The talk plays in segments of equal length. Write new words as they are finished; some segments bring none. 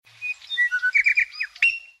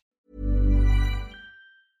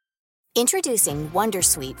Introducing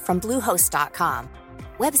Wondersuite from Bluehost.com.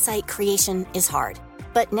 Website creation is hard,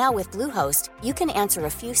 but now with Bluehost, you can answer a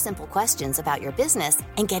few simple questions about your business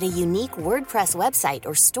and get a unique WordPress website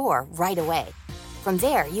or store right away. From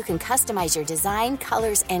there, you can customize your design,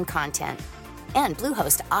 colors, and content. And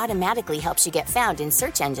Bluehost automatically helps you get found in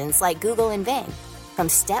search engines like Google and Bing. From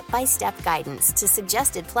step-by-step guidance to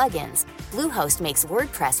suggested plugins, Bluehost makes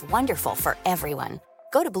WordPress wonderful for everyone.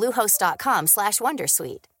 Go to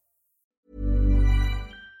bluehost.com/wondersuite.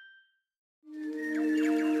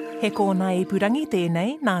 He kōna ipurangi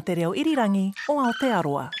tēnei nā te reo irirangi o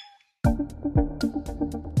Aotearoa.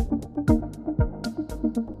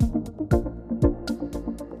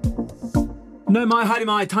 No mai, haere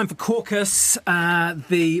mai, time for caucus.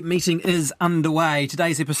 The meeting is underway.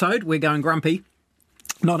 Today's episode, we're going grumpy.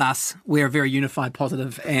 Not us. We're a very unified,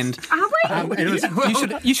 positive, and... Are we?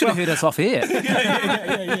 You should have heard us off air.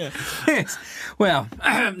 Yeah. Yes. Well,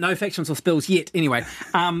 no factions or spills yet, anyway.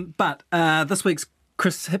 But this week's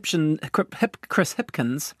Chris Hipkins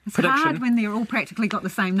it's prediction. hard when they're all practically got the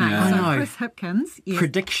same name. Yeah. So I know. Chris Hipkins, yes.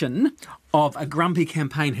 Prediction of a grumpy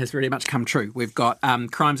campaign has really much come true. We've got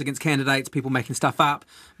crimes against candidates, people making stuff up,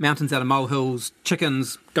 mountains out of molehills,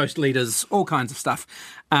 chickens, ghost leaders, all kinds of stuff.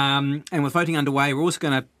 And with voting underway, we're also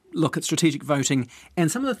going to look at strategic voting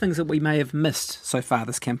and some of the things that we may have missed so far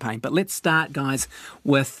this campaign. But let's start, guys,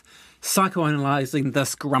 with psychoanalyzing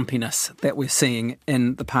this grumpiness that we're seeing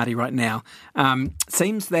in the party right now.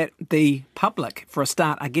 Seems that the public, for a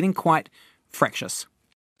start, are getting quite fractious.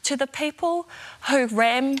 To the people who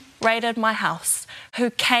raided my house, who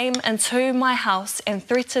came into my house and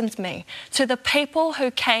threatened me, to the people who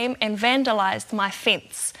came and vandalised my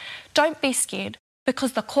fence, don't be scared,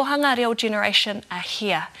 because the kohanga reo generation are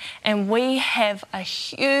here and we have a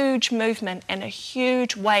huge movement and a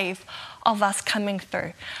huge wave of us coming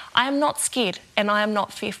through. I am not scared and I am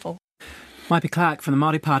not fearful. Maipi Clark from the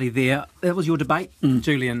Māori Party there. That was your debate,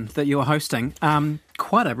 Julian, that you were hosting.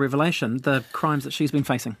 Quite a revelation, the crimes that she's been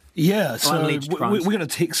facing. Yeah, so we crimes. got a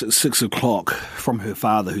text at 6 o'clock from her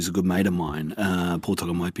father, who's a good mate of mine, Paul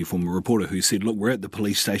Takamaipi, former reporter, who said, look, we're at the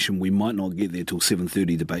police station, we might not get there till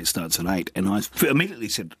 7:30, debate starts at 8. And I immediately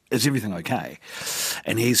said, is everything okay?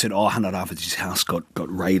 And he said, Hana Rawhiti's house got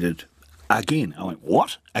raided again. I went,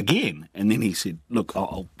 what? Again? And then he said, look,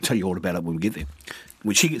 I'll tell you all about it when we get there.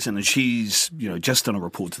 When she gets in and she's, just done a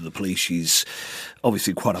report to the police, she's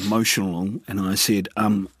obviously quite emotional. And I said,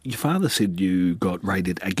 your father said you got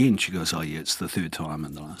raided again. She goes, oh, yeah, it's the third time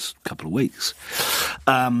in the last couple of weeks.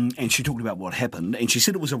 And she talked about what happened. And she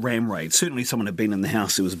said it was a ram raid. Certainly someone had been in the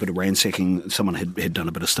house. There was a bit of ransacking. Someone had done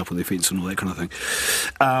a bit of stuff with their fence and all that kind of thing.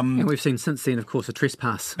 And we've seen since then, of course, a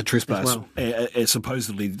trespass. As well.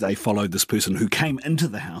 Supposedly they followed this person who came into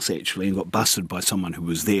the house, actually, and got busted by someone who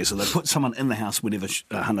was there. So they put someone in the house whenever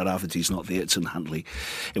Hana Rawhiti's not there. It's in Huntly.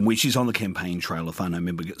 And when she's on the campaign trail, if I no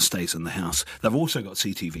member stays in the house, they've also got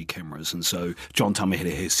CTV cameras. And so John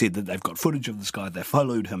Tamihere has said that they've got footage of this guy. They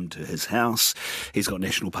followed him to his house. He's got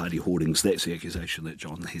National Party hoardings. That's the accusation that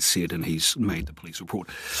John has said, and he's made the police report.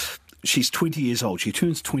 She's 20 years old. She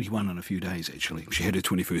turns 21 in a few days, actually. She had her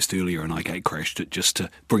 21st earlier, and I gate crashed it just to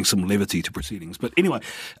bring some levity to proceedings. But anyway,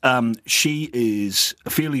 she is a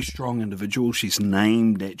fairly strong individual. She's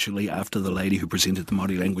named, actually, after the lady who presented the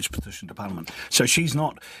Māori language petition to Parliament. So she's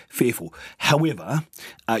not fearful. However,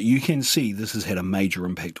 you can see this has had a major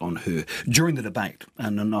impact on her. During the debate,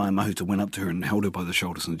 Nanaia Mahuta went up to her and held her by the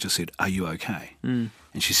shoulders and just said, are you okay? And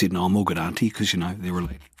she said, no, I'm all good, auntie, because, they're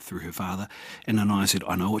related through her father. And Nanaia said,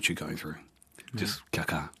 I know what you're going through. Just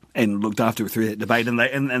kaka. And looked after her through that debate, and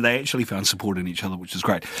they actually found support in each other, which is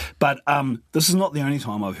great. But this is not the only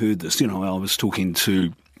time I've heard this. I was talking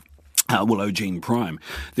to Willow Jean Prime.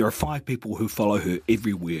 There are 5 people who follow her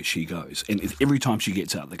everywhere she goes. And every time she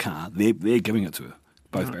gets out of the car, they're giving it to her.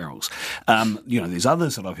 Both barrels. There's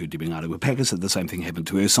others that I've heard Debbie Ngāti Packer said the same thing happened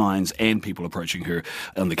to her, signs and people approaching her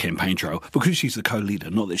on the campaign trail because she's the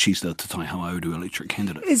co-leader, not that she's the Te Tai Hauāuru electorate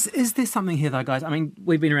candidate. Is there something here, though, guys? I mean,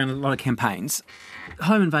 we've been around a lot of campaigns.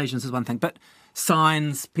 Home invasions is one thing, but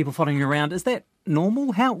signs, people following you around, is that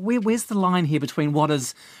normal? Where's the line here between what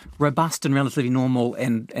is robust and relatively normal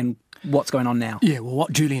and what's going on now? Yeah, well,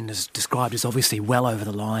 what Julian has described is obviously well over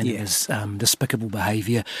the line. Yeah. It is despicable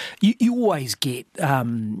behaviour. You always get,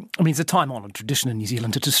 it's a time-honoured tradition in New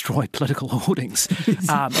Zealand to destroy political hoardings,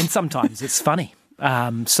 and sometimes it's funny.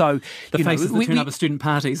 So the faces that turn up at student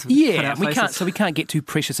parties. Yeah, we can't get too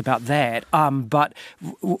precious about that. But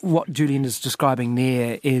what Julian is describing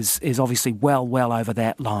there is obviously well over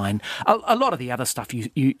that line. A lot of the other stuff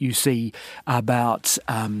you see about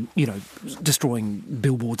destroying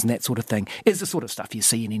billboards and that sort of thing is the sort of stuff you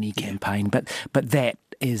see in any campaign. But that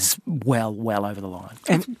is well over the line.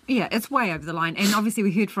 It's way over the line. And obviously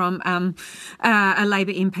we heard from a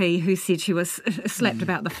Labour MP who said she was slapped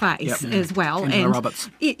about the face as well. Angela Roberts.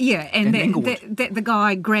 And that the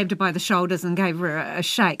guy grabbed her by the shoulders and gave her a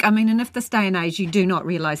shake. I mean, and if this day and age you do not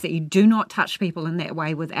realise that you do not touch people in that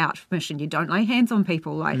way without permission, you don't lay hands on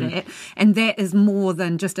people like that, and that is more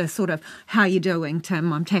than just a sort of, how you doing,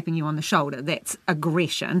 Tim, I'm tapping you on the shoulder. That's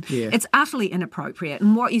aggression. Yeah. It's utterly inappropriate.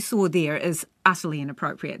 And what you saw there is utterly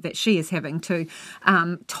inappropriate, that she is having to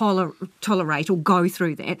tolerate or go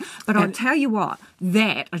through that. But I'll tell you what,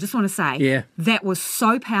 I just want to say, that was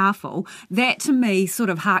so powerful. That to me sort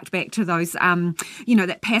of harked back to those,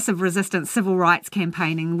 that passive resistance civil rights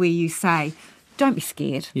campaigning where you say, don't be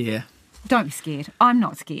scared. Yeah. Don't be scared. I'm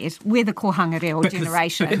not scared. We're the Kohanga Reo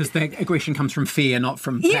generation. Because the aggression comes from fear, not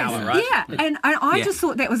from power, right? Yeah, and I just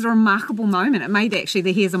thought that was a remarkable moment. It made actually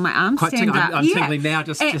the hairs on my arms stand up. I'm tingling now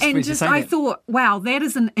just I thought, wow, that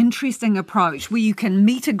is an interesting approach where you can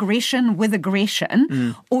meet aggression with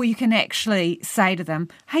aggression, or you can actually say to them,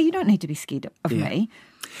 hey, you don't need to be scared of me.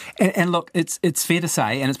 And look, it's fair to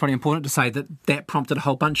say, and it's probably important to say, that prompted a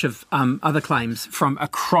whole bunch of other claims from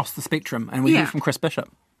across the spectrum. And we heard from Chris Bishop.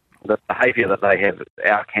 The behaviour that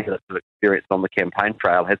our candidates have experienced on the campaign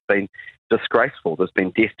trail has been disgraceful. There's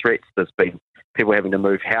been death threats. There's been people having to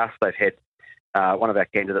move house. They've had one of our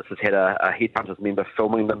candidates has had a headhunters member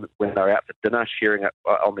filming them when they're out for dinner, sharing it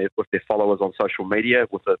with their followers on social media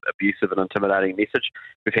with an abusive and intimidating message.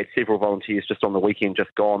 We've had several volunteers just on the weekend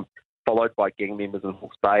just gone, followed by gang members in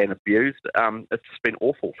Hawke's Bay and abused. It's just been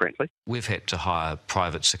awful, frankly. We've had to hire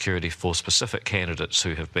private security for specific candidates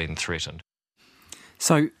who have been threatened.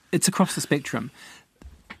 So it's across the spectrum.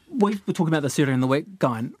 We were talking about this earlier in the week,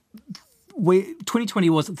 Guy. 2020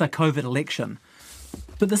 was the COVID election.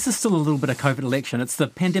 But this is still a little bit of COVID election. It's the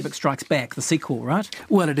Pandemic Strikes Back, the sequel, right?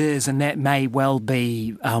 Well, it is, and that may well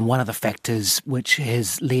be one of the factors which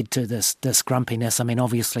has led to this grumpiness. I mean,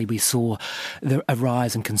 obviously we saw a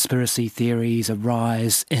rise in conspiracy theories, a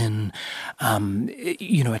rise in,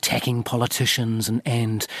 attacking politicians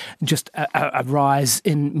and just a rise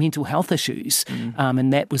in mental health issues.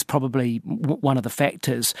 And that was probably one of the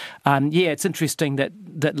factors. It's interesting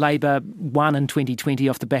that Labour won in 2020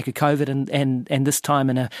 off the back of COVID, and this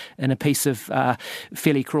time in a piece of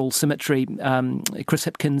fairly cruel symmetry, Chris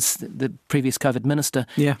Hipkins, the previous COVID minister,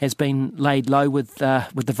 has been laid low with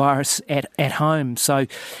the virus at home. So,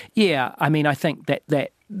 I think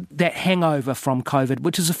that hangover from COVID,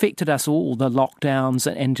 which has affected us all, the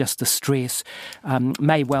lockdowns and just the stress,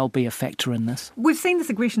 may well be a factor in this. We've seen this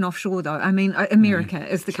aggression offshore, though. I mean, America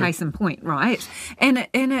is the case in point, right? And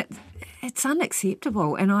it's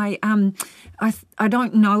unacceptable, and I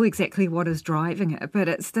don't know exactly what is driving it, but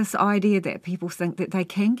it's this idea that people think that they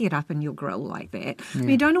can get up in your grill like that. I mean,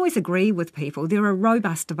 you don't always agree with people. There are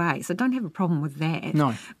robust debates. I don't have a problem with that.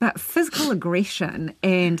 No. But physical aggression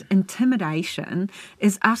and intimidation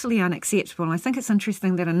is utterly unacceptable. And I think it's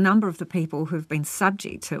interesting that a number of the people who've been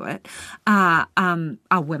subject to it are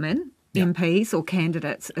women. MPs or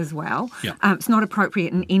candidates as well. It's not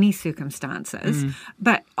appropriate in any circumstances.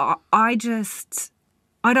 But I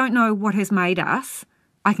don't know what has made us.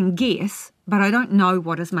 I can guess, but I don't know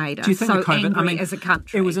what has made us so angry as a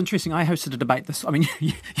country. It was interesting. I hosted a debate this. I mean,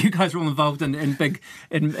 you guys were all involved in big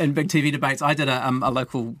TV debates. I did a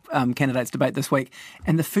local candidates debate this week,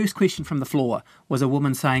 and the first question from the floor was a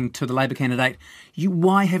woman saying to the Labour candidate,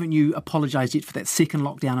 "Why haven't you apologised yet for that second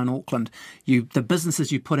lockdown in Auckland? The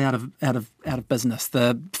businesses you put out of business,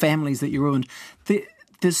 the families that you ruined."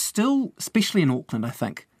 There's still, especially in Auckland, I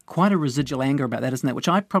think, quite a residual anger about that, isn't there? Which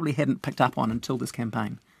I probably hadn't picked up on until this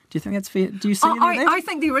campaign. Do you think that's fair? Do you see that? I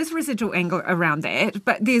think there is residual anger around that,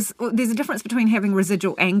 but there's a difference between having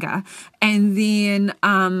residual anger and then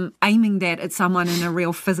aiming that at someone in a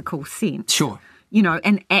real physical sense. Sure.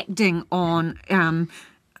 And acting on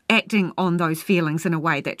those feelings in a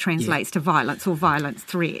way that translates to violence or violence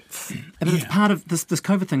threats. But it's part of this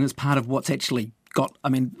COVID thing is part of what's actually got. I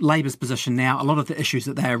mean, Labour's position now. A lot of the issues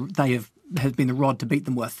that they have been the rod to beat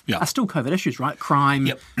them with are still COVID issues, right? Crime,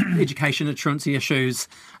 education, truancy issues,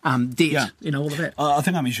 debt, all of that. I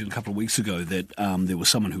think I mentioned a couple of weeks ago that there was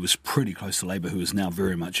someone who was pretty close to Labour who is now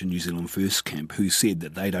very much in New Zealand First camp who said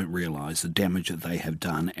that they don't realise the damage that they have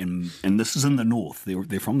done, and this is in the north,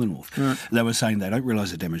 they're from the north. Right. They were saying they don't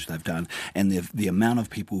realise the damage they've done, and the amount of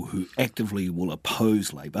people who actively will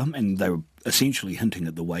oppose Labour, and they were essentially hinting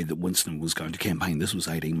at the way that Winston was going to campaign. This was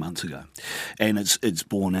 18 months ago, and it's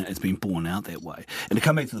been borne out that way. And to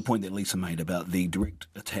come back to the point that Lisa made about the direct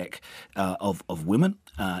attack of women,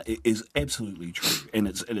 it is absolutely true, and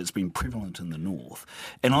it's been prevalent in the north.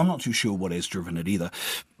 And I'm not too sure what has driven it either.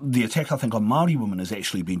 the attack, I think, on Māori women has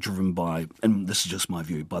actually been driven by, and this is just my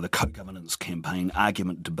view, by the co-governance campaign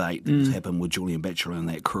argument debate that has happened with Julian Batchelor and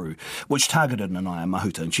that crew, which targeted Nanaia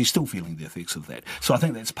Mahuta, and she's still feeling the effects of that. So I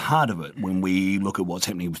think that's part of it when we look at what's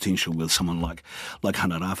happening potentially with someone like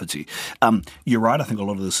Hana Rāwhiti. You're right, I think a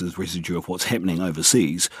lot of this is residue of what's happening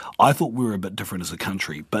overseas. I thought we were a bit different as a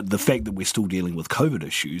country, but the fact that we're still dealing with COVID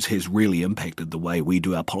issues has really impacted the way we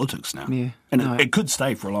do our politics now. Yeah. And it could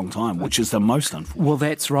stay for a long time, which is the most unfortunate. Well,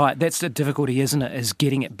 that's right. That's the difficulty, isn't it, is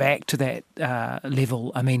getting it back to that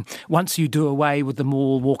level. I mean, once you do away with the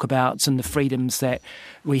mall walkabouts and the freedoms that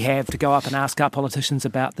we have to go up and ask our politicians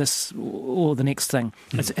about this or the next thing,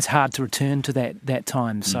 it's hard to return to that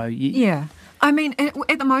time. So yeah. I mean,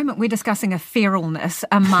 at the moment we're discussing a feralness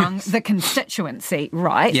among the constituency,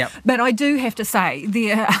 right? Yep. But I do have to say,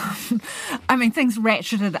 things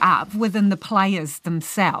ratcheted up within the players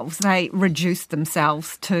themselves. They reduced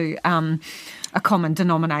themselves to a common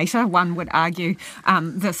denominator, one would argue,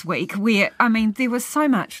 this week, where, there was so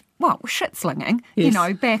much, shit-slinging,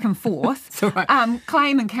 yes. Back and forth, right.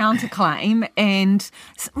 Claim and counterclaim, and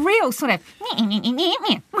real sort of,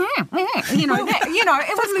 it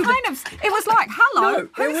was like, hello,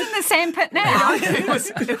 who's in the sandpit now?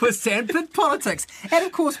 It was sandpit politics. And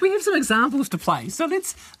of course, we have some examples to play. So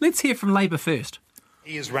let's hear from Labour first.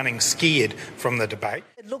 He is running scared from the debate.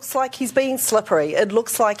 It looks like he's being slippery. It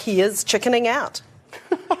looks like he is chickening out.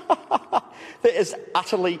 That is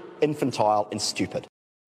utterly infantile and stupid.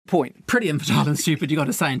 Point. Pretty infantile and stupid, you've got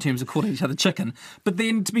to say, in terms of calling each other chicken. But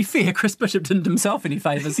then, to be fair, Chris Bishop didn't do himself any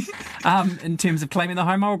favours in terms of claiming the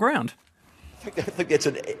high moral ground. I think that's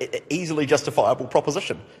an easily justifiable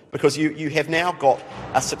proposition, because you have now got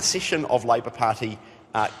a succession of Labour Party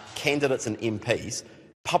candidates and MPs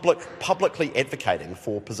publicly advocating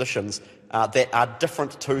for positions that are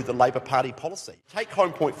different to the Labour Party policy.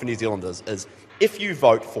 Take-home point for New Zealanders is, if you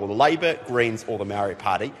vote for the Labour, Greens or the Maori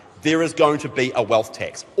Party, there is going to be a wealth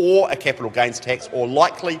tax or a capital gains tax, or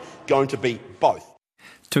likely going to be both.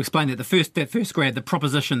 To explain that, that first grad, the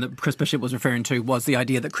proposition that Chris Bishop was referring to was the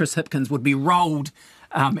idea that Chris Hipkins would be rolled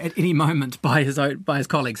at any moment by his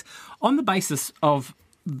colleagues. On the basis of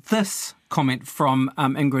this comment from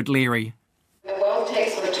Ingrid Leary. A wealth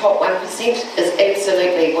tax for the top 1% is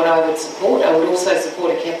absolutely what I would support. I would also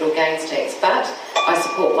support a capital gains tax, but I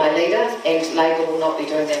support my leader, and Labour will not be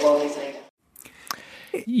doing that while he's leader.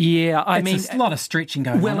 Yeah, it's a lot of stretching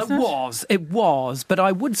going on. Well, it was, but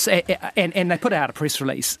I would say, and they put out a press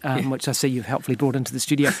release, which I see you've helpfully brought into the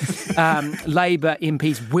studio. Labour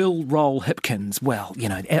MPs will roll Hipkins. Well,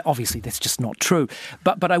 obviously that's just not true.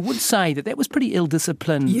 But I would say that was pretty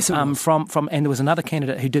ill-disciplined. Yes, it was. From and there was another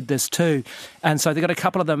candidate who did this too, and so they've got a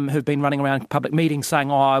couple of them who've been running around public meetings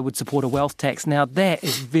saying, I would support a wealth tax. Now that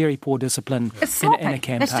is very poor discipline in a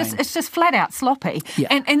campaign. It's just flat out sloppy. Yeah.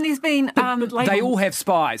 And there's been but they all have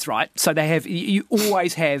spies, right? So they have. You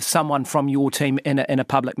always have someone from your team in a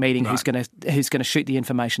public meeting who's going to shoot the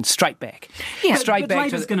information straight back. Yeah, straight back.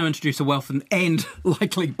 Labour's going to introduce a wealth and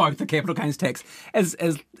likely both a capital gains tax as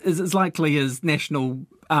likely as national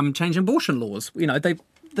change abortion laws.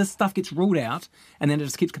 This stuff gets ruled out and then it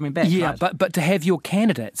just keeps coming back. Yeah, right? but to have your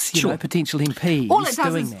candidates, potential MPs all it does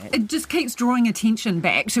doing is that. It just keeps drawing attention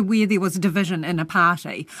back to where there was division in a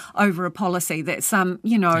party over a policy that some,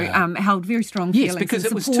 held very strong feelings. Yes, because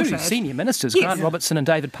and it was supported. two senior ministers, Grant Robertson and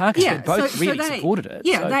David Parker, who both supported it.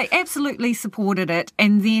 Yeah, they absolutely supported it.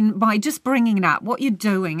 And then by just bringing it up, what you're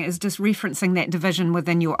doing is just referencing that division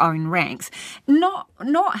within your own ranks. Not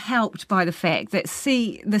helped by the fact that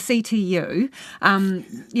the CTU,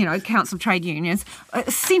 Council of Trade Unions,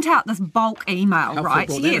 sent out this bulk email, right?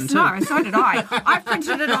 Yes, no, so did I. I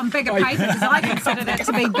printed it on bigger paper because I considered it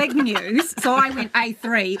to be big news, so I went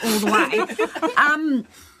A3 all the way. And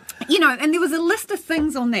there was a list of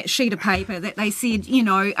things on that sheet of paper that they said,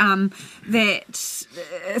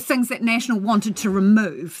 things that National wanted to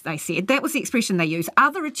remove, they said. That was the expression they used.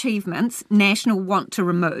 Other achievements National want to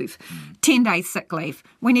remove. 10 days sick leave.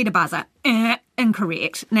 We need a buzzer.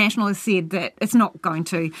 Incorrect. National has said that it's not going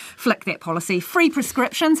to flick that policy. Free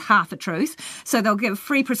prescriptions, half a truth. So they'll give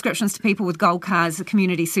free prescriptions to people with gold cards,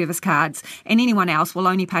 community service cards, and anyone else will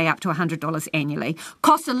only pay up to $100 annually.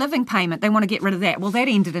 Cost of living payment, they want to get rid of that. Well, that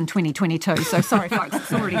ended in 2022, so sorry, folks,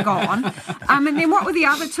 it's already gone. And then what were the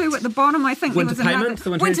other two at the bottom? I think winter there was payments,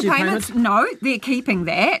 another... Winter payments? No, they're keeping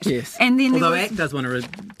that. Yes. And then although ACT does want to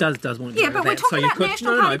Yeah, but we're talking about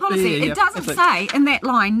National Party policy. It doesn't say in that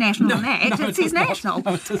line, National and ACT. It says is National.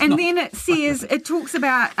 And then it talks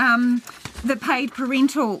about the paid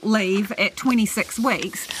parental leave at 26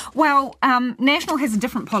 weeks. Well, National has a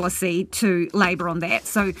different policy to Labor on that,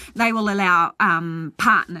 so they will allow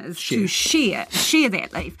partners to share that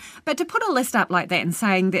leave. But to put a list up like that and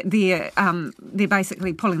saying that they're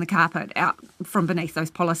basically pulling the carpet out from beneath those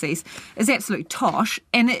policies is absolute tosh,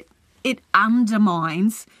 and it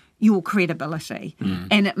undermines your credibility,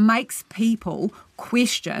 and it makes people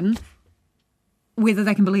question whether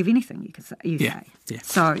they can believe anything you say. Yeah.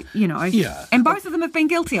 So, and both of them have been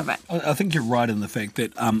guilty of it. I think you're right in the fact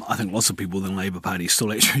that I think lots of people in the Labor Party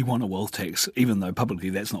still actually want a wealth tax, even though publicly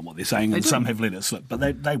that's not what they're saying, and some have let it slip.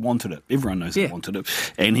 But they wanted it. Everyone knows they wanted it.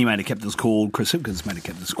 And he made a captain's call, Chris Hipkins made a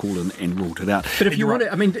captain's call and ruled it out. But if you want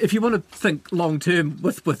to think long term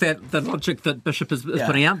with that, the logic that Bishop is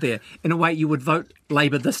putting out there, in a way you would vote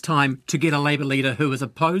Labor this time to get a Labor leader who is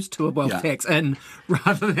opposed to a wealth tax in,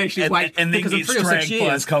 rather than actually wait. And then because in 3 or 6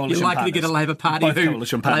 years, you're likely to get a Labor Party who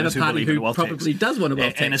probably does want a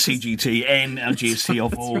wealth tax. And a CGT and a GST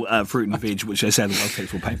of all fruit and veg, which they say the wealth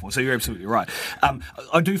tax will pay for. So you're absolutely right.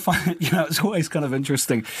 I do find, it's always kind of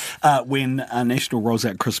interesting when National rolls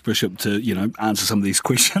out Chris Bishop to, answer some of these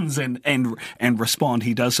questions and respond.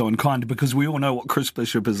 He does so in kind, because we all know what Chris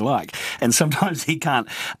Bishop is like. And sometimes he can't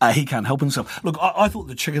help himself. Look, I thought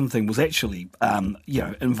the chicken thing was actually,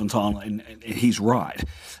 infantile, and he's right.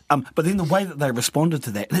 But then the way that they responded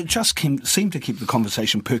to that, it just seemed to keep the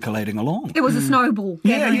conversation percolating along. It was a snowball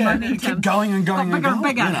gathering momentum. It kept going and going and going.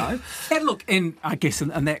 Bigger. And look, and I guess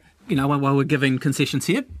in that, while we're giving concessions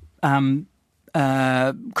here,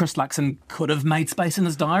 Chris Luxon could have made space in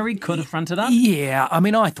his diary, could have fronted up. Yeah,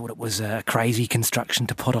 I thought it was a crazy construction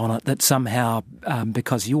to put on it that somehow,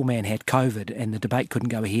 because your man had COVID and the debate couldn't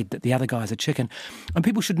go ahead, that the other guy's a chicken. And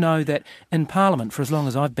people should know that in Parliament, for as long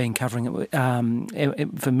as I've been covering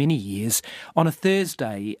it for many years, on a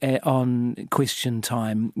Thursday on question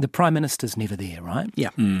time, the Prime Minister's never there, right?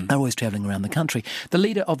 Yeah. They're always travelling around the country. The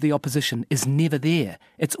Leader of the Opposition is never there.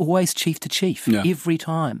 It's always chief to chief, every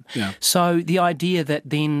time. Yeah. So the idea that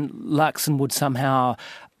then Luxon would somehow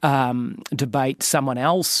debate someone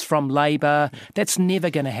else from Labor, that's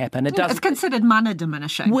never going to happen. It's considered mana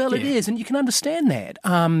diminishing. Well, it is, and you can understand that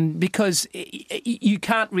because you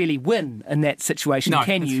can't really win in that situation,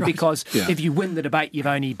 can you? Right. Because if you win the debate, you've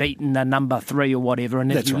only beaten a number 3 or whatever,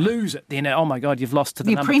 and if you lose it, then, oh my God, you've lost to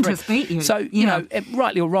the number 3. The apprentice beat you. So,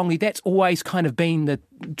 rightly or wrongly, that's always kind of been the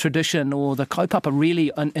tradition or the kaupapa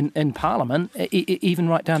really in Parliament, even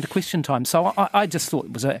right down to question time. So I just thought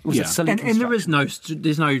it was a silly and there's no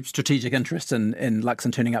strategic interest in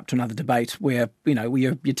Luxon turning up to another debate where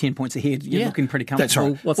you're 10 points ahead, you're looking pretty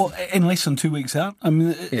comfortable. That's right. And less than 2 weeks out,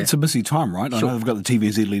 it's a busy time, right? I know they've got the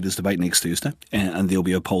TVZ leaders debate next Thursday, and there'll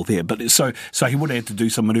be a poll there. But so he would have to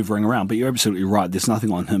do some manoeuvring around. But you're absolutely right. There's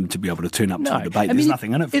nothing on him to be able to turn up to a debate. There's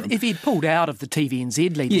nothing in it for him. If he'd pulled out of the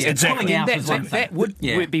TVNZ leaders, exactly. that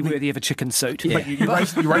would be worthy of a chicken suit. But you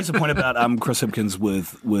raise a point about Chris Hipkins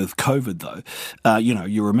with COVID, though.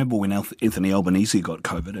 You remember when Anthony Albanese got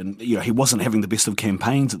COVID, and he wasn't having the best of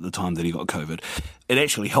campaigns at the time that he got COVID. It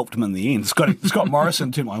actually helped him in the end. Scott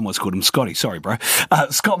Morrison, I almost called him Scotty, sorry bro.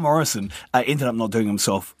 Scott Morrison ended up not doing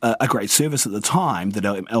himself a great service at the time that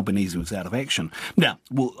Albanese was out of action. Now,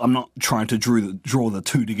 I'm not trying to draw the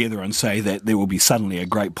two together and say that there will be suddenly a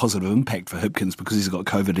great positive impact for Hipkins because he's got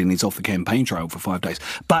COVID and he's off the campaign trail for 5 days.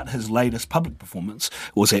 But his latest public performance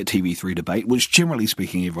was that TV3 debate, which generally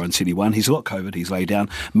speaking everyone said he won. He's got COVID, he's laid down.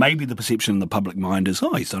 Maybe the perception in the public mind is,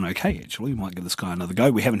 he's done okay actually, we might give this guy another go.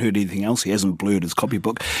 We haven't heard anything else, he hasn't blurred his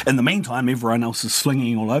copybook. In the meantime, everyone else is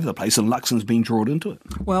slinging all over the place and Luxon's been drawn into it.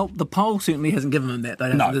 Well, the poll certainly hasn't given him that.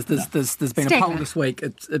 There's been a poll this week,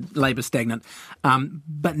 Labour's stagnant,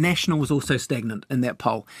 but National was also stagnant in that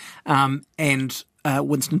poll. And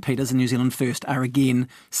Winston Peters and New Zealand First are again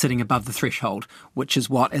sitting above the threshold, which is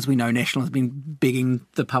what, as we know, National has been begging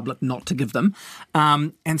the public not to give them.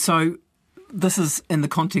 And so this is in the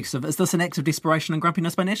context of, is this an act of desperation and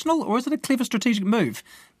grumpiness by National, or is it a clever strategic move?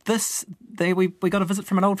 We got a visit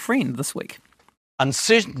from an old friend this week.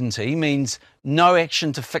 Uncertainty means no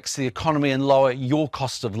action to fix the economy and lower your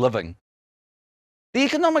cost of living. The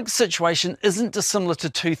economic situation isn't dissimilar to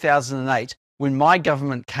 2008, when my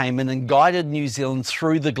government came in and guided New Zealand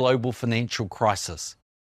through the global financial crisis.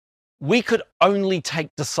 We could only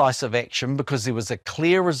take decisive action because there was a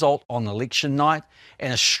clear result on election night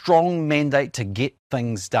and a strong mandate to get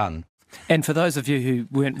things done. And for those of you who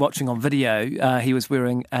weren't watching on video, he was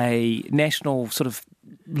wearing a National sort of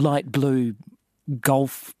light blue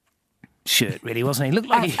golf shirt, really, wasn't he? Looked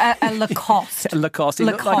like a Lacoste. A Lacoste. He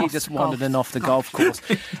looked like he just wandered in off the golf course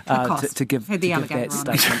to give that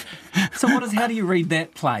statement. So how do you read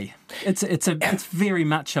that play? It's very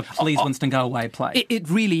much a please Winston go away play. It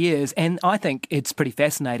really is, and I think it's pretty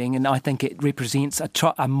fascinating, and I think it represents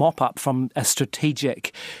a mop-up from a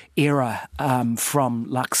strategic error from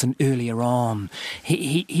Luxon earlier on.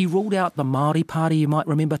 He ruled out the Māori Party, you might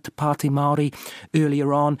remember, Te Pāti Māori,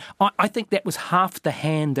 earlier on. I think that was half the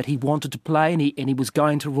hand that he wanted to play, and he was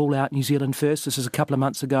going to rule out New Zealand First. This is a couple of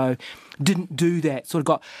months ago. Didn't do that, sort of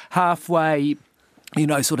got halfway,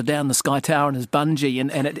 sort of down the Sky Tower in his bungy, and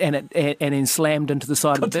then slammed into the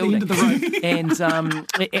side of the building. And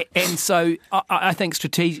so I think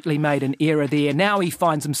strategically made an error there. Now he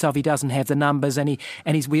finds himself, he doesn't have the numbers, and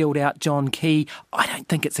he's wheeled out John Key. I don't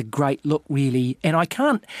think it's a great look, really. And a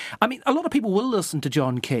lot of people will listen to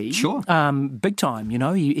John Key. Sure. Big time,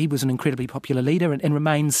 He was an incredibly popular leader and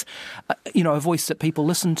remains, a voice that people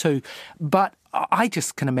listen to. But I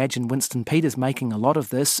just can imagine Winston Peters making a lot of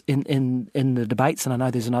this in the debates, and I know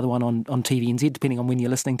there's another one on TVNZ, depending on when you're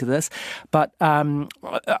listening to this. But,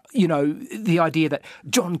 the idea that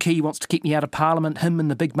John Key wants to keep me out of Parliament, him and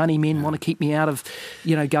the big money men want to keep me out of,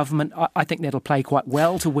 government, I think that'll play quite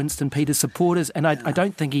well to Winston Peters' supporters, and I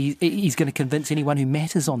don't think he's going to convince anyone who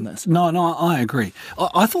matters on this. No, I agree.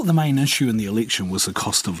 I thought the main issue in the election was the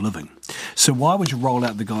cost of living. So why would you roll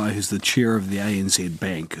out the guy who's the chair of the ANZ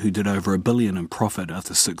Bank, who did over $1 billion in profit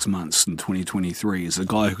after 6 months in 2023, as a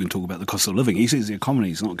guy who can talk about the cost of living? He says the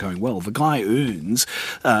economy is not going well. The guy earns,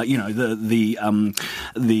 the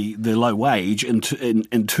low wage in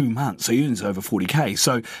 2 months. He earns over 40k.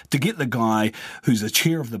 So to get the guy who's the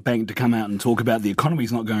chair of the bank to come out and talk about the economy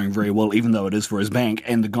is not going very well, even though it is for his bank,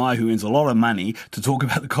 and the guy who earns a lot of money to talk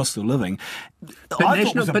about the cost of living, I thought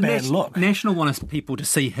it was a bad look. National wanted people to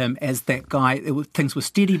see him as that guy. Things were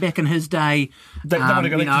steady back in his day. They want to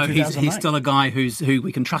go back to 2008. He's still a guy who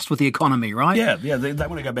we can trust with the economy, right? Yeah. They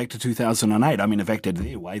want to go back to 2008. I mean, in fact,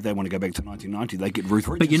 their way, they want to go back to 1990. They get Ruth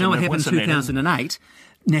Richardson. But you know what happened in 2008?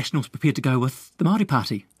 Nationals prepared to go with the Māori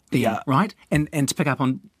Party then, right? And to pick up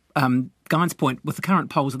on Guy's point, with the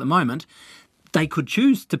current polls at the moment, they could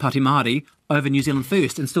choose Te Pāti Māori over New Zealand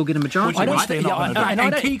First and still get a majority, right?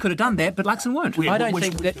 And Key could have done that, but Luxon won't. I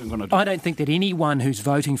don't think that anyone who's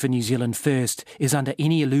voting for New Zealand First is under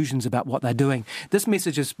any illusions about what they're doing. This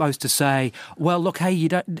message is supposed to say, well, look, hey, you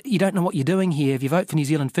don't know what you're doing here. If you vote for New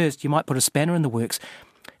Zealand First, you might put a spanner in the works.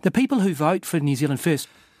 The people who vote for New Zealand First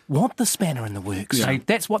want the spanner in the works. Yeah.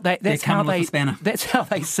 That's how they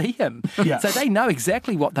see him. Yeah. So they know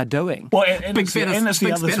exactly what they're doing. Well, and it's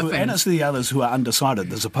the others who are undecided,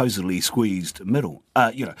 the supposedly squeezed middle.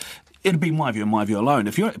 It'd be my view alone.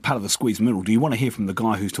 If you're part of the squeezed middle, do you want to hear from the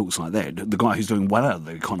guy who talks like that, the guy who's doing well out of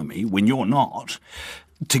the economy, when you're not,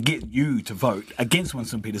 to get you to vote against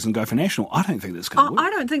Winston Peters and go for National? I don't think that's going to work.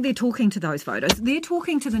 I don't think they're talking to those voters. They're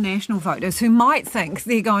talking to the National voters who might think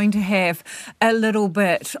they're going to have a little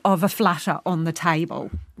bit of a flutter on the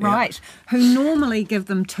table, right? Yeah. Who normally give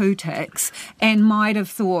them 2 ticks and might have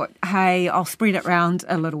thought, hey, I'll spread it round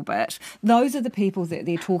a little bit. Those are the people that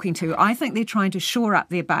they're talking to. I think they're trying to shore up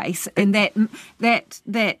their base, and that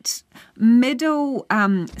middle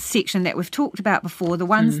section that we've talked about before, the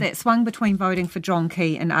ones that swung between voting for John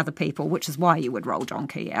Key and other people, which is why you would roll John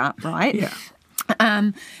Key out, right? Yeah.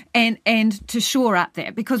 And to shore up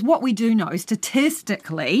that, because what we do know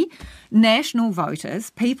statistically, National voters,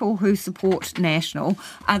 people who support National,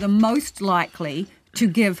 are the most likely to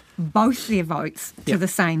give both their votes to the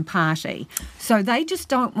same party. So they just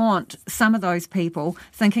don't want some of those people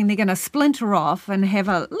thinking they're going to splinter off and have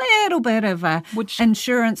a little bit of a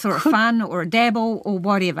insurance or a fun or a dabble or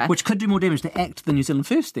whatever. Which could do more damage to ACT than New Zealand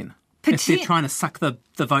First then. If they're trying to suck the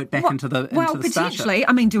vote back into the potentially. starship.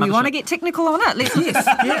 I mean, do we want to get technical on it? Let's we do.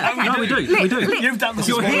 You've done this.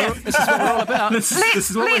 This is what we're all about. This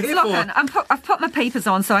is what we're here for. I've put my peepers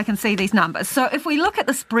on so I can see these numbers. So if we look at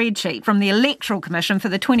the spreadsheet from the Electoral Commission for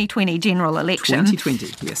the 2020 general election.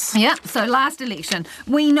 2020, yes. Yeah, so last election,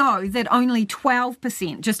 we know that only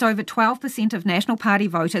 12%, just over 12% of National Party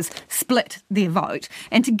voters split their vote.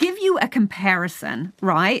 And to give you a comparison,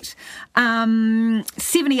 right,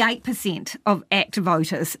 78% of ACT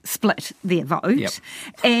voters split their vote,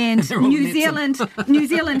 and New Zealand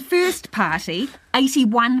First Party,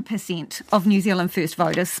 81% of New Zealand First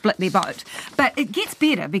voters split their vote. But it gets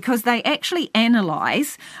better because they actually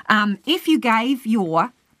analyse if you gave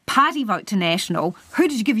your party vote to National, who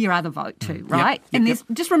did you give your other vote to, right?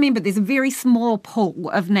 Just remember, there's a very small pool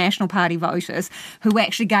of National Party voters who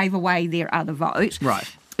actually gave away their other vote. Right.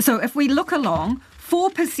 So if we look along,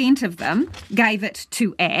 4% of them gave it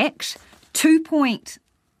to ACT,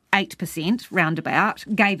 2.8% roundabout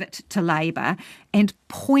gave it to Labour, and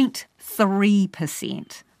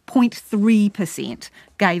 0.3% 0.3%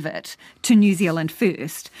 gave it to New Zealand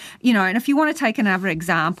First. And if you want to take another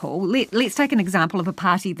example, let's take an example of a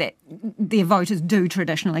party that their voters do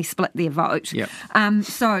traditionally split their vote. Yep.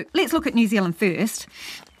 So let's look at New Zealand First.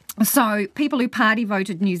 So people who party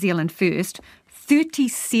voted New Zealand First,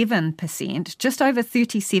 37%, just over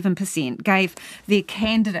 37%, gave their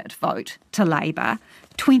candidate vote to Labour.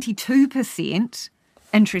 22%,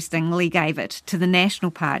 interestingly, gave it to the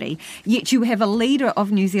National Party. Yet you have a leader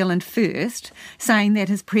of New Zealand First saying that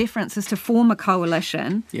his preference is to form a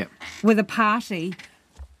coalition with a party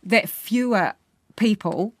that fewer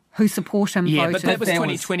people who support him voted. But that was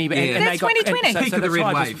 2020. That's 2020. Peak of the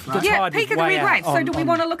red wave. Right? Peak of the red wave. So do we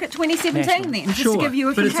want to look at 2017 then, just to give you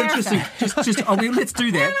a comparison? It's interesting. Let's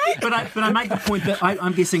do that. But I make the point that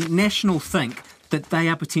I'm guessing National think that they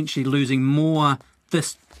are potentially losing more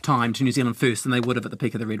this time to New Zealand First than they would have at the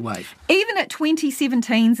peak of the red wave. Even at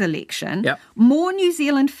 2017's election, more New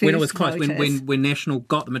Zealand First when it was close, voters, when National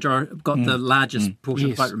got the largest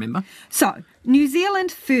portion of the vote, remember? So, New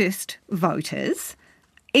Zealand First voters,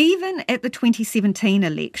 even at the 2017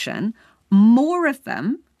 election, more of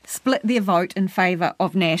them split their vote in favour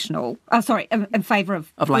of National, in favour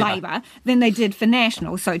of Labour than they did for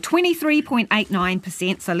National. So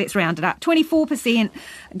 23.89%, so let's round it up, 24%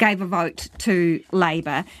 gave a vote to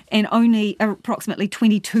Labour and only approximately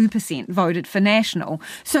 22% voted for National.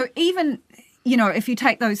 So even, if you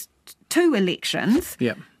take those two elections,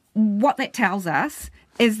 what that tells us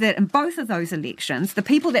is that in both of those elections, the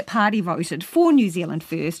people that party voted for New Zealand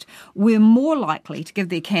First were more likely to give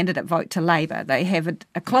their candidate vote to Labour. They have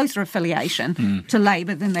a closer affiliation to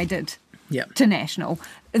Labour than they did to National.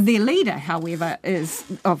 Their leader, however,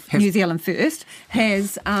 New Zealand First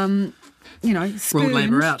has, ruled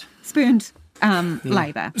Labour out. Spurned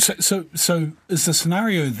Labour. So is the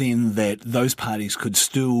scenario then that those parties could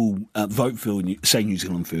still vote for, say, New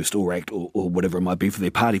Zealand First or ACT or whatever it might be for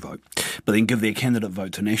their party vote, but then give their candidate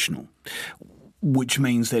vote to National, which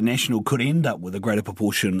means that National could end up with a greater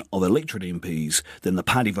proportion of electorate MPs than the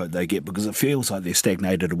party vote they get, because it feels like they're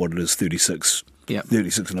stagnated at what it is, 36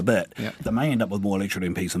 and a bit. They may end up with more electorate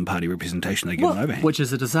MPs than party representation they get in overhand. Which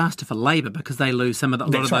is a disaster for Labour, because they lose a lot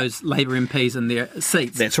of those Labour MPs in their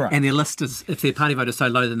seats. That's right. And their list is, if their party vote is so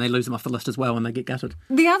low, then they lose them off the list as well and they get gutted.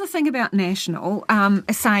 The other thing about National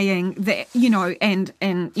is saying that, and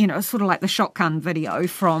sort of like the shotgun video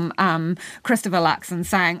from Christopher Luxon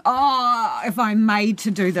saying, if I'm made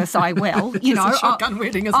to do this, I will. It's a shotgun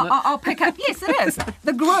wedding, isn't it? I'll pick up. Yes, it is.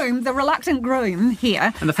 The groom, the reluctant groom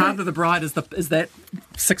here. And the father of the bride is that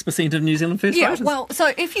 6% of New Zealand First voters. Well,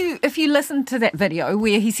 so if you listen to that video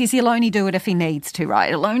where he says he'll only do it if he needs to, right?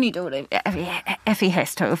 He'll only do it if he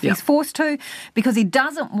has to, if he's forced to, because he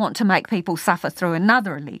doesn't want to make people suffer through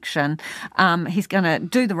another election. He's going to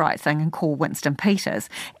do the right thing and call Winston Peters.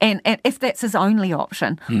 And if that's his only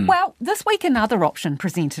option, well, this week another option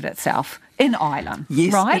presented itself in Ireland.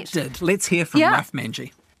 Yes, right? it did. Let's hear from Raf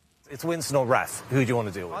Manji. It's Winston or Raf. Who do you want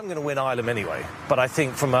to deal with? I'm going to win Ireland anyway. But I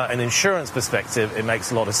think from an insurance perspective, it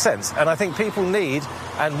makes a lot of sense. And I think people need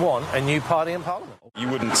and want a new party in Parliament. You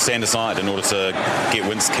wouldn't stand aside in order to keep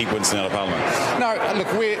Winston out of Parliament? No,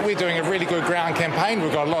 look, we're doing a really good ground campaign.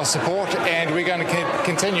 We've got a lot of support and we're going to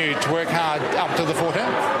continue to work hard up to the 14th.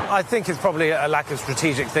 I think it's probably a lack of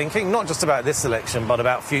strategic thinking, not just about this election, but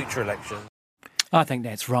about future elections. I think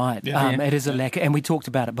that's right. It is a lack, and we talked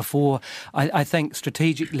about it before. I think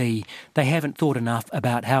strategically they haven't thought enough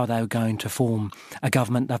about how they were going to form a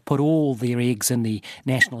government. They've put all their eggs in the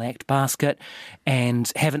National Act basket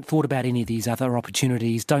and haven't thought about any of these other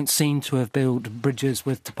opportunities, don't seem to have built bridges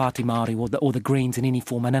with Te Pāti Māori or the Greens in any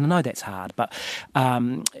form. And I know that's hard but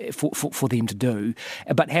for them to do,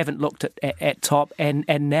 but haven't looked at top and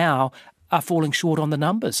now are falling short on the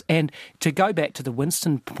numbers. And to go back to the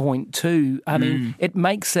Winston point too, I mean, it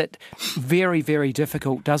makes it very, very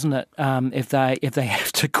difficult, doesn't it, if they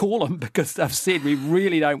have to call him, because they've said we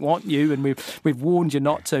really don't want you and we've warned you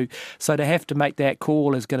not to. So to have to make that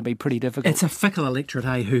call is going to be pretty difficult. It's a fickle electorate,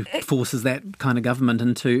 who forces that kind of government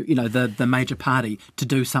into, the major party to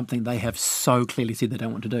do something they have so clearly said they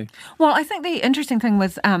don't want to do. Well, I think the interesting thing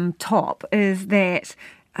with TOP is that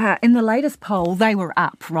in the latest poll, they were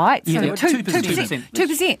up, right? So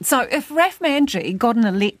 2%. So if Raf Manji got an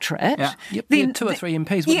electorate, then 2 or 3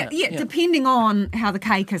 MPs, wouldn't it? Depending on how the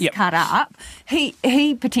cake is cut up,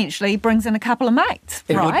 he potentially brings in a couple of mates,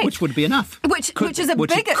 right? Which would be enough. Using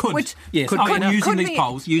these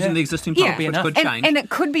polls, using the existing polls, which could change. And it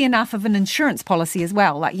could be enough of an insurance policy as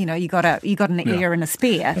well. Like, you got an heir and a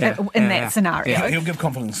spare in that scenario. Yeah, he'll give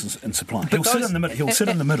confidence in supply. He'll sit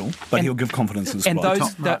in the middle, but he'll give confidence in supply.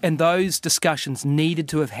 And those discussions needed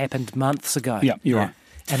to have happened months ago. Yeah, you're right.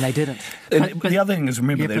 and they didn't. But the other thing is,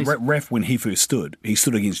 remember that please. Raf, when he stood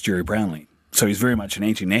against Jerry Brownlee. So he's very much an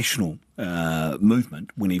anti-national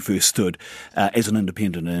movement when he first stood as an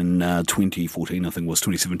independent in 2014, I think it was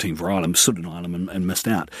 2017 for Ireland, stood in Ireland and missed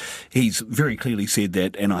out. He's very clearly said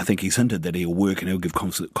that, and I think he's hinted that he'll work and he'll give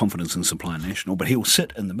confidence in Supply National, but he'll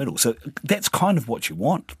sit in the middle. So that's kind of what you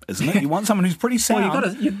want, isn't it? You want someone who's pretty sound.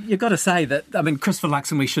 Well, you've got to say that, I mean, Christopher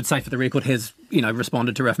Luxon, we should say for the record, has,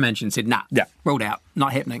 responded to Ralph Manchin and said, nah, ruled out,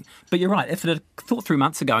 not happening. But you're right, if it had thought through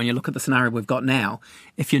months ago and you look at the scenario we've got now,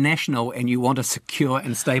 if you're national and you want a secure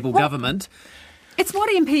and stable government... It's what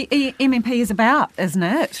MMP is about, isn't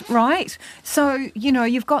it? Right? So,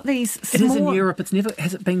 you've got these small... It is in Europe.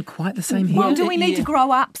 Has it been quite the same here? Well, do we need to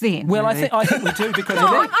grow up then? Well, I think we do because of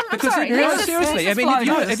that. Because seriously, I mean,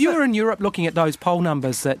 if you were in Europe looking at those poll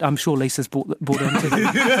numbers that I'm sure Lisa's brought into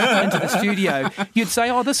the studio, you'd say,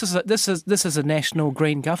 "Oh, this is a national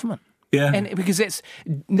Green government." Yeah, and because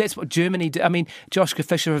that's what Germany did. I mean, Joschka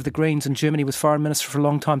Fischer of the Greens in Germany was foreign minister for a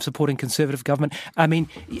long time, supporting Conservative government. I mean,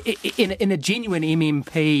 in a genuine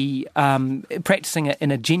MMP, practicing it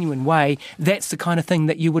in a genuine way, that's the kind of thing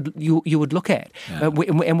that you would look at. Yeah.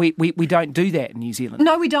 We don't do that in New Zealand.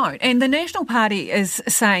 No, we don't. And the National Party is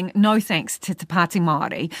saying no thanks to Te Pāti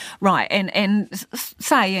Māori, right? And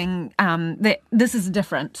saying that this is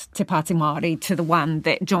different Te Pāti Māori to the one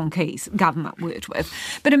that John Key's government worked with.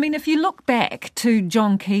 But I mean, if you look back to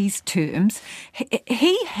John Key's terms,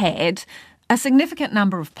 he had a significant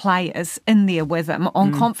number of players in there with him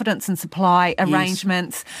on confidence and supply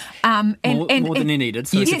arrangements. More than he needed,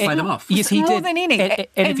 so he could play them off. Yes, he more did. Than any.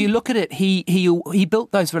 And if you look at it, he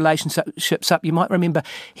built those relationships up. You might remember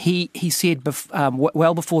he said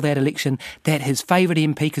well before that election that his favourite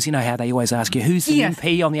MP, because you know how they always ask you, who's the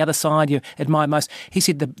MP on the other side you admire most? He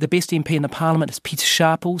said the best MP in the Parliament is Peter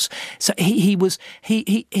Sharples. So he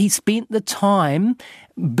spent the time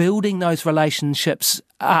building those relationships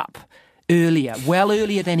up earlier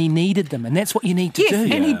than he needed them, and that's what you need to do.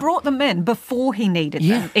 And he brought them in before he needed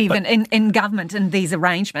them, even in government in these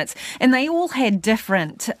arrangements. And they all had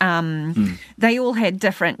different,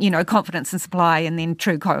 confidence and supply, and then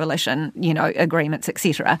true coalition, agreements,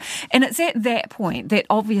 etc. And it's at that point that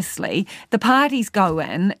obviously the parties go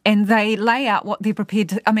in and they lay out what they're prepared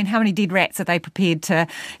to. I mean, how many dead rats are they prepared to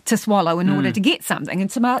swallow in order to get something? And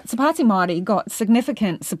Te Pāti Māori got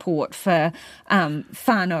significant support for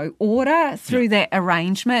whānau order. Through that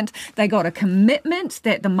arrangement. They got a commitment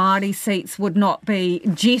that the Māori seats would not be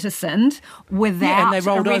jettisoned without... Yeah, and they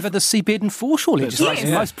rolled over the seabed and foreshore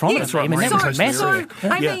legislation most prominently. I mean, that was massive.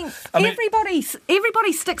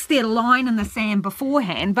 Everybody sticks their line in the sand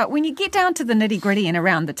beforehand, but when you get down to the nitty-gritty and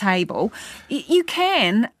around the table, you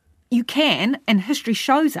can, and history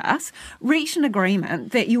shows us, reach an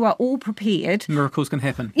agreement that you are all prepared. Miracles can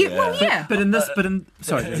happen.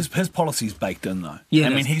 Sorry, his policy's baked in though. Yeah,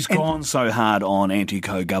 I mean, he's gone so hard on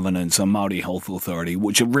anti-co-governance and Māori Health Authority,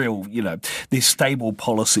 which are real, they're stable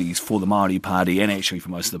policies for the Māori Party and actually for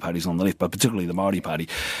most of the parties on the left, but particularly the Māori Party.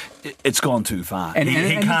 It's gone too far. And he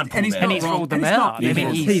can't pull that. And he's ruled them out.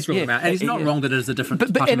 He's ruled them out. And it's not wrong that it is a different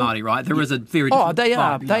Pāti Māori, right? There is a very different...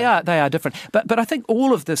 They are different. But I think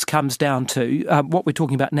all of this comes down to what we're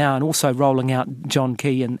talking about now, and also rolling out John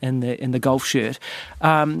Key in the golf shirt,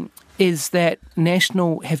 is that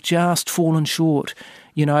National have just fallen short.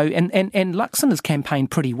 And Luxon has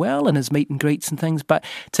campaigned pretty well in his meet and greets and things, but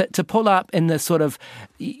to pull up in the sort of,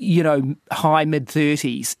 high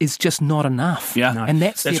mid-30s is just not enough. Yeah. No. And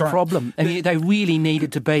that's their problem. I mean, they really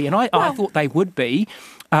needed to be, and I thought they would be,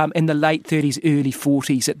 in the late 30s, early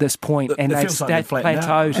 40s at this point, and they've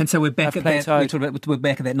plateaued. And so we're back at that. We're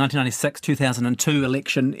back at that 1996, 2002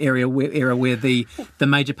 election era where the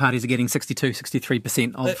major parties are getting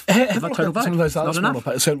 63% of the total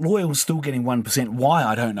vote. So Loyal's still getting 1%. Why,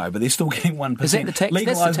 I don't know, but they're still getting 1%. Is that the tax?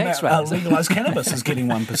 That's the tax rate. Legalised cannabis is getting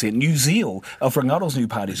 1%. New Zealand, Whangaro's new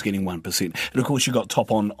party, is getting 1%. And of course, you've got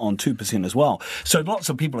Top on 2% as well. So lots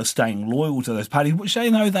of people are staying loyal to those parties, which they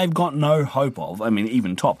know they've got no hope of. I mean,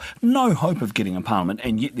 even Top, no hope of getting a parliament,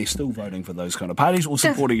 and yet they're still voting for those kind of parties or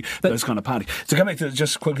supporting those kind of parties. To come back to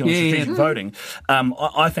just quickly on strategic voting,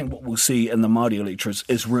 I think what we'll see in the Māori electorates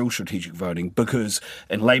is real strategic voting, because,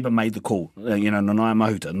 and Labour made the call, Nanaia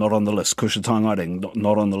Mahuta, not on the list, Kusha Taingaring,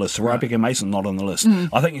 not on the list, Raipeke Mason, not on the list.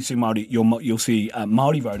 I think you see you'll see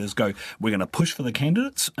Māori voters go, we're going to push for the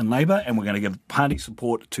candidates in Labour, and we're going to give party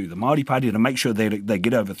support to the Māori Party to make sure they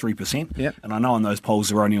get over 3%. Yep. And I know in those polls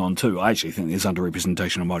they're only on 2%. I actually think there's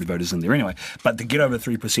underrepresentation of Māori voters in there anyway. But to get over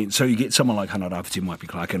 3%, so you get someone like Hana Rāwhiti, Maipi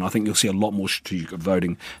Clark, and I think you'll see a lot more strategic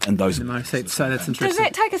voting in those. So that's interesting. Does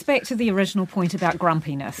that take us back to the original point about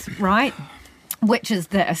grumpiness, right? which is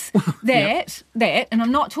this, that, and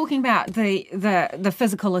I'm not talking about the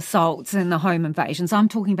physical assaults and the home invasions. I'm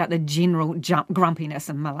talking about the general grumpiness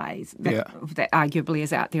and malaise that arguably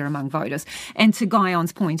is out there among voters. And to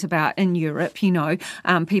Guyon's point about in Europe,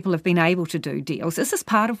 people have been able to do deals. This is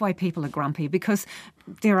part of why people are grumpy, because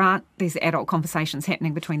there aren't these adult conversations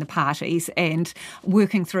happening between the parties and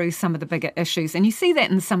working through some of the bigger issues. And you see that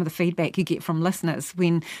in some of the feedback you get from listeners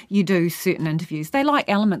when you do certain interviews. They like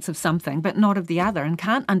elements of something, but not of the other, and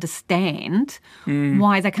can't understand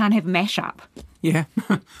why they can't have mashup. Yeah,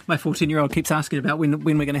 my 14-year-old keeps asking about when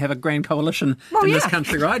we're going to have a grand coalition in this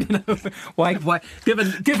country, right? Why?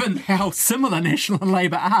 Given how similar National and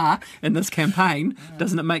Labour are in this campaign,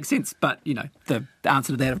 doesn't it make sense? But the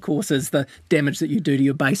answer to that, of course, is the damage that you do to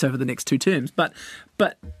your base over the next 2 terms. But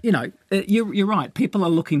you're right. People are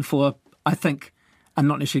looking for, I think, I'm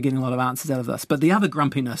not necessarily getting a lot of answers out of this. But the other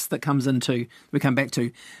grumpiness that comes into, we come back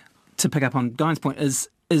to pick up on Guyon's point, is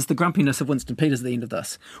the grumpiness of Winston Peters at the end of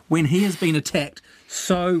this, when he has been attacked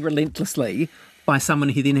so relentlessly by someone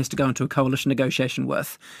he then has to go into a coalition negotiation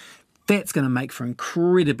with. That's going to make for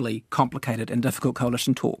incredibly complicated and difficult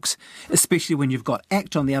coalition talks, especially when you've got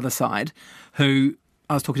ACT on the other side, who,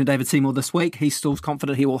 I was talking to David Seymour this week, he's still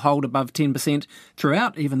confident he will hold above 10%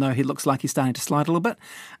 throughout, even though he looks like he's starting to slide a little bit.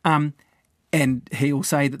 And he will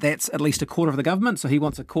say that that's at least a quarter of the government, so he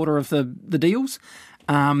wants a quarter of the deals.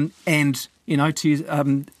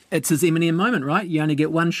 It's his Eminem moment, right? You only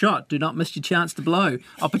get one shot. Do not miss your chance to blow.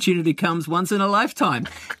 Opportunity comes once in a lifetime.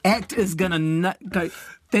 ACT is going to go.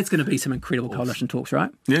 That's going to be some incredible coalition talks,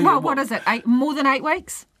 right? What is it? More than 8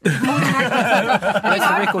 weeks? More than 8 weeks. That's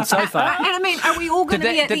the record so far. And I mean, are we all going to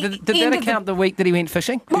be at the end Did that account the week that he went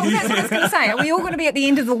fishing? Well, that's what I was going to say. Are we all going to be at the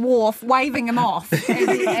end of the wharf waving him off as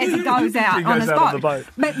he goes out on his boat? On the boat.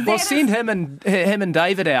 Well, send him and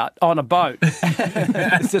David out on a boat.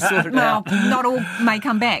 It's just sort of not all may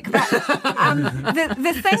come back. But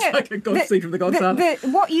the thing it's like a Godspeed from the Godfather.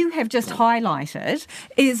 What you have just highlighted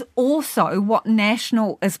is also what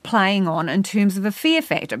National is playing on in terms of a fear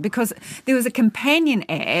factor, because there was a companion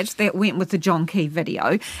ad that went with the John Key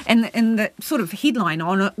video, and the sort of headline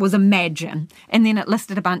on it was Imagine, and then it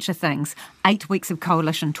listed a bunch of things. 8 weeks of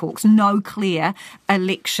coalition talks, no clear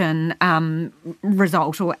election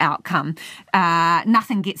result or outcome,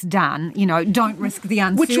 nothing gets done, don't risk the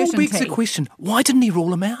uncertainty. Which all begs the question, why didn't he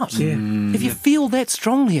rule him out? Yeah. If you feel that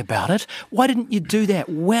strongly about it, why didn't you do that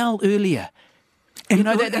well earlier? And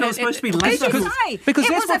it was supposed to be later. Because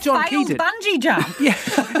that's what John Key did. Bungee jump. Yeah,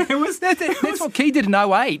 that's what Key did in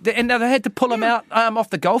 2008. And they had to pull him out off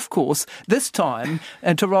the golf course this time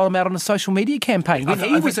and to roll him out on a social media campaign. When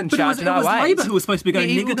he was in charge in 2008. It was Labour who was supposed to be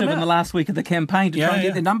going negative in the last week of the campaign to try and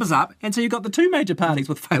get their numbers up. And so you've got the two major parties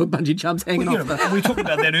with failed bungee jumps hanging off. We talked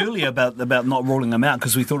about that earlier, about not ruling him out,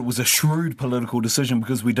 because we thought it was a shrewd political decision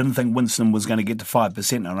because we didn't think Winston was going to get to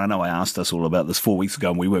 5%. And I know I asked us all about this 4 weeks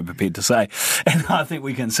ago and we weren't prepared to say. And I think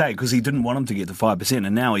we can say, because he didn't want him to get to 5%,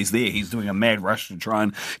 and now he's there. He's doing a mad rush to try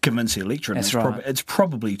and convince the electorate. That's right. It's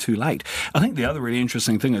probably too late. I think the other really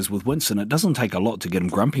interesting thing is with Winston, it doesn't take a lot to get him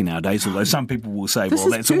grumpy nowadays, although some people will say, well,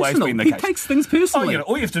 that's always been the case. He takes things personally.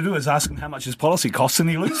 All you have to do is ask him how much his policy costs and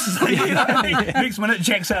he loses. Next minute,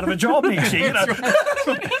 Jack's out of a job next year.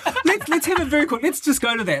 Let's have a very quick, let's just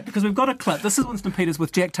go to that, because we've got a clip. This is Winston Peters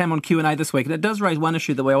with Jack Tam on Q&A this week, and it does raise one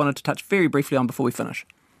issue that I wanted to touch very briefly on before we finish.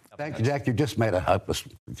 Thank you, Jack. You just made a hopeless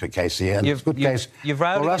case here. And it's a good case you've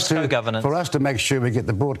railed against co-governance. For us to make sure we get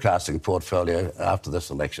the broadcasting portfolio after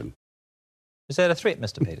this election. Is that a threat,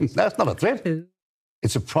 Mr. Peters? No, it's not a threat.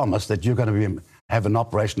 It's a promise that you're going to have an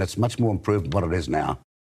operation that's much more improved than what it is now.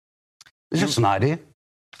 It's just an idea.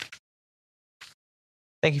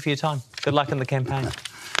 Thank you for your time. Good luck in the campaign.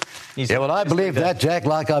 Yeah, well, I believe that, Jack,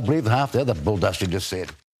 like I believe half the other bull dust you just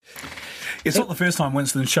said. It's not the first time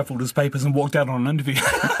Winston shuffled his papers and walked out on an interview.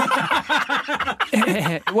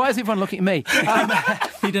 Why is everyone looking at me?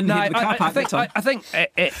 He didn't hit the car park that time. I think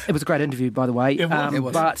it was a great interview, by the way. It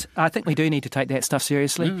was. But I think we do need to take that stuff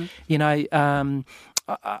seriously. Mm-hmm.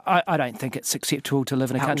 I don't think it's acceptable to live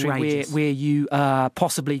in a country where you are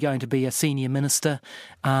possibly going to be a senior minister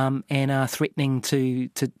and are threatening to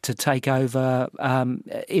take over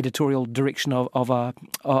editorial direction of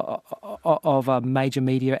a major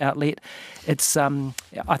media outlet. It's I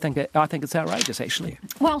think it's outrageous, actually.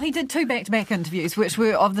 Well, he did 2 back-to-back interviews, which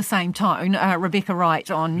were of the same tone. Rebecca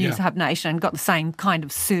Wright on News Hub Nation got the same kind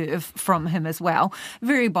of serve from him as well.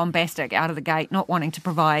 Very bombastic out of the gate, not wanting to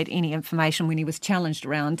provide any information when he was challenged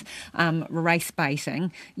around race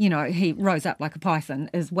baiting. You know, he rose up like a python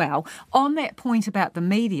as well. On that point about the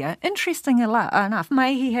media, interestingly enough,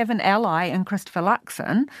 may he have an ally in Christopher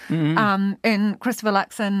Luxon, in Christopher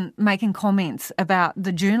Luxon making comments about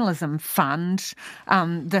the journalism fund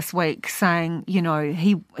this week, saying, you know,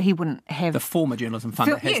 he wouldn't have... The former journalism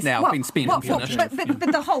fund that has now been spent on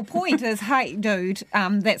but the whole point is, hey, dude,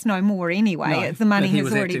 that's no more anyway. No, the money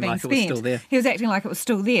has already been spent. He was acting like it was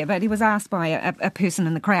still there, but he was asked by a person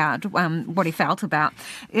in the crowd what he felt about,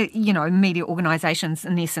 you know, media organisations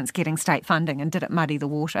in essence getting state funding, and did it muddy the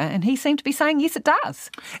water? And he seemed to be saying, yes, it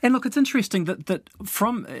does. And look, it's interesting that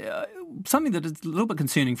from... something that is a little bit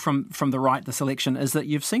concerning from the right this election is that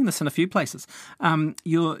you've seen this in a few places.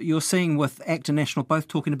 You're seeing with ACT and National both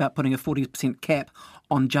talking about putting a 40% cap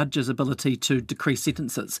on judges' ability to decrease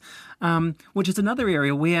sentences, which is another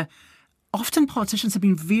area where often politicians have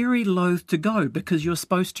been very loath to go, because you're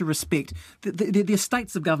supposed to respect the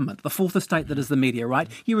estates of government, the fourth estate that is the media, right?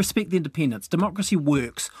 You respect the independence. Democracy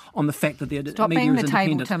works on the fact that the media is independent. Stop being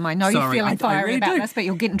the table, Tim. I know you're feeling fiery about this, but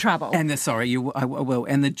you'll get in trouble. And I will.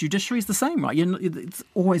 And the judiciary is the same, right? It's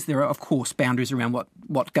always there are, of course, boundaries around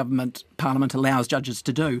what government, parliament allows judges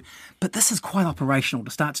to do. But this is quite operational,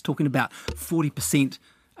 to start talking about 40%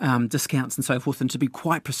 discounts and so forth, and to be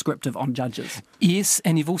quite prescriptive on judges. Yes,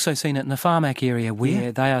 and you've also seen it in the Pharmac area,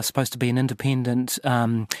 where they are supposed to be an independent,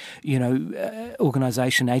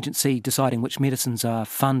 organisation, agency, deciding which medicines are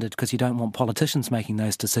funded, because you don't want politicians making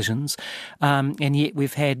those decisions. And yet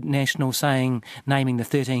we've had National naming the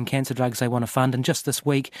 13 cancer drugs they want to fund, and just this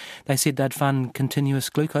week they said they'd fund continuous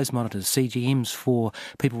glucose monitors, CGMs, for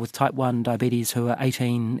people with type 1 diabetes who are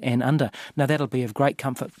 18 and under. Now, that'll be of great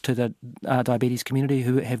comfort to the diabetes community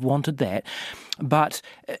who have wanted that. But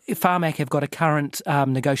Pharmac have got a current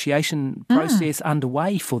negotiation process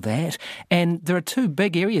underway for that, and there are 2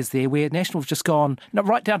 big areas there where National have just gone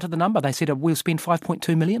right down to the number. They said we'll spend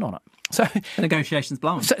 $5.2 million on it. So the negotiation's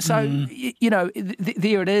blown.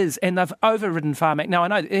 There it is, and they've overridden Pharmac. Now, I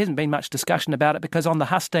know there hasn't been much discussion about it, because on the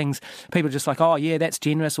hustings, people are just like, oh yeah, that's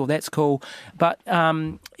generous, or that's cool. But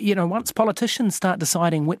once politicians start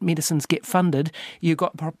deciding what medicines get funded, you've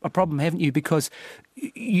got a problem, haven't you? Because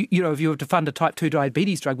if you were to fund a type 2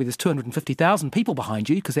 diabetes drug where there's 250,000 people behind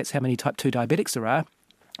you, because that's how many type 2 diabetics there are,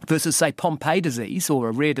 versus, say, Pompe disease, or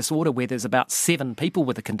a rare disorder where there's about 7 people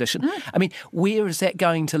with a condition. I mean, where is that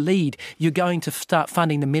going to lead? You're going to start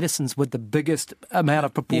funding the medicines with the biggest amount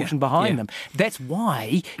of proportion behind them. That's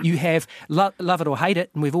why you have love it or hate it,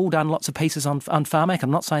 and we've all done lots of pieces on Pharmac. I'm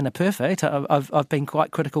not saying they're perfect. I've been quite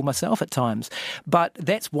critical myself at times. But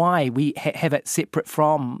that's why we have it separate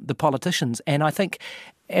from the politicians. And I think,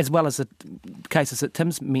 as well as the cases that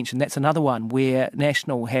Tim's mentioned, that's another one where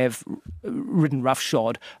National have ridden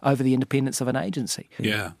roughshod over the independence of an agency.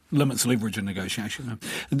 Yeah, limits leverage in negotiation.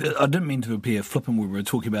 I didn't mean to appear flippant when we were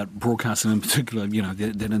talking about broadcasting, in particular,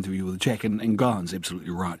 that interview with Jack, and Guyan's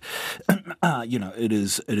absolutely right. It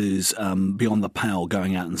is beyond the pale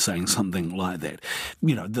going out and saying something like that.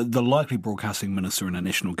 The likely broadcasting minister in a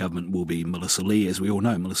national government will be Melissa Lee. As we all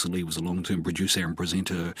know, Melissa Lee was a long-term producer and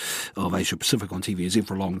presenter of Asia Pacific on TVZ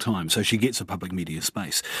for a long time, so she gets a public media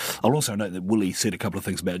space. I'll also note that Willie said a couple of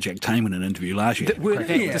things about Jack Tame in an interview last year.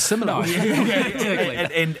 Similar.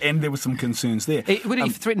 And there were some concerns there. Would he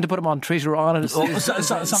threaten to put him on Treasure Island?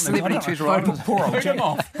 Celebrity Treasure Island. Poor old Jack.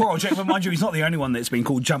 But mind you, he's not the only one that's been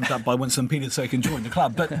called jumped up by Winston Peters so he can join the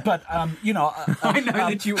club. But I know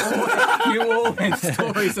that you all have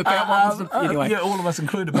stories about anyway. Yeah, all of us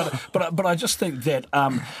included. But I just think that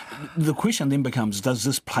the question then becomes: does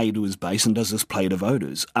this play to his base, and does this play to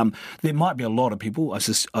voters? There might be a lot of people, I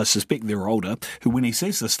suspect they're older, who when he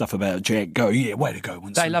says this stuff about Jack, go, yeah, way to go,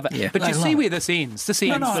 Winston. They love it. Yeah. But you see where this ends. This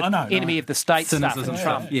ends with enemy of the state stuff and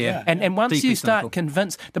Trump. Yeah. And once you start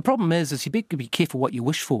convinced, the problem is you better be careful what you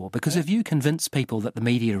wish for, because if you convince people that the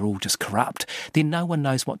media are all just corrupt, then no one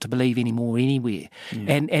knows what to believe anymore anywhere.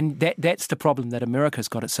 Yeah. And that's the problem that America's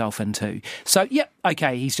got itself into. So,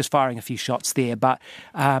 okay, he's just firing a few shots there, but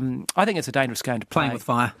I think it's a dangerous game to play.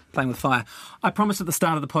 Playing with fire. I promised at the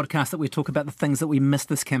start of the podcast that we'd talk about the things that we missed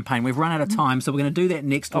this campaign. We've run out of time, so we're going to do that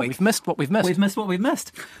next week. We've missed what we've missed. We've missed what we've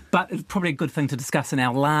missed. But it's probably a good thing to discuss in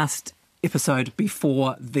our last episode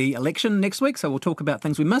before the election next week. So we'll talk about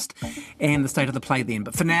things we missed and the state of the play then.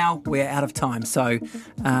 But for now, we're out of time. So,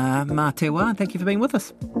 mā te wā, thank you for being with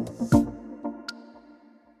us.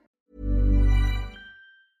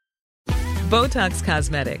 Botox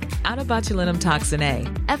Cosmetic, out of botulinum toxin A,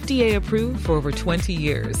 FDA approved for over 20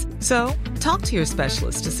 years. So, talk to your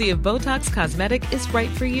specialist to see if Botox Cosmetic is right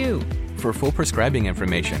for you. For full prescribing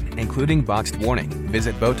information, including boxed warning,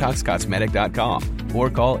 visit BotoxCosmetic.com or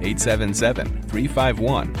call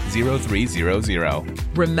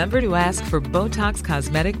 877-351-0300. Remember to ask for Botox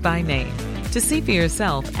Cosmetic by name. To see for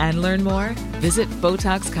yourself and learn more, visit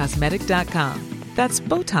BotoxCosmetic.com. That's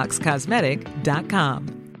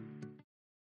BotoxCosmetic.com.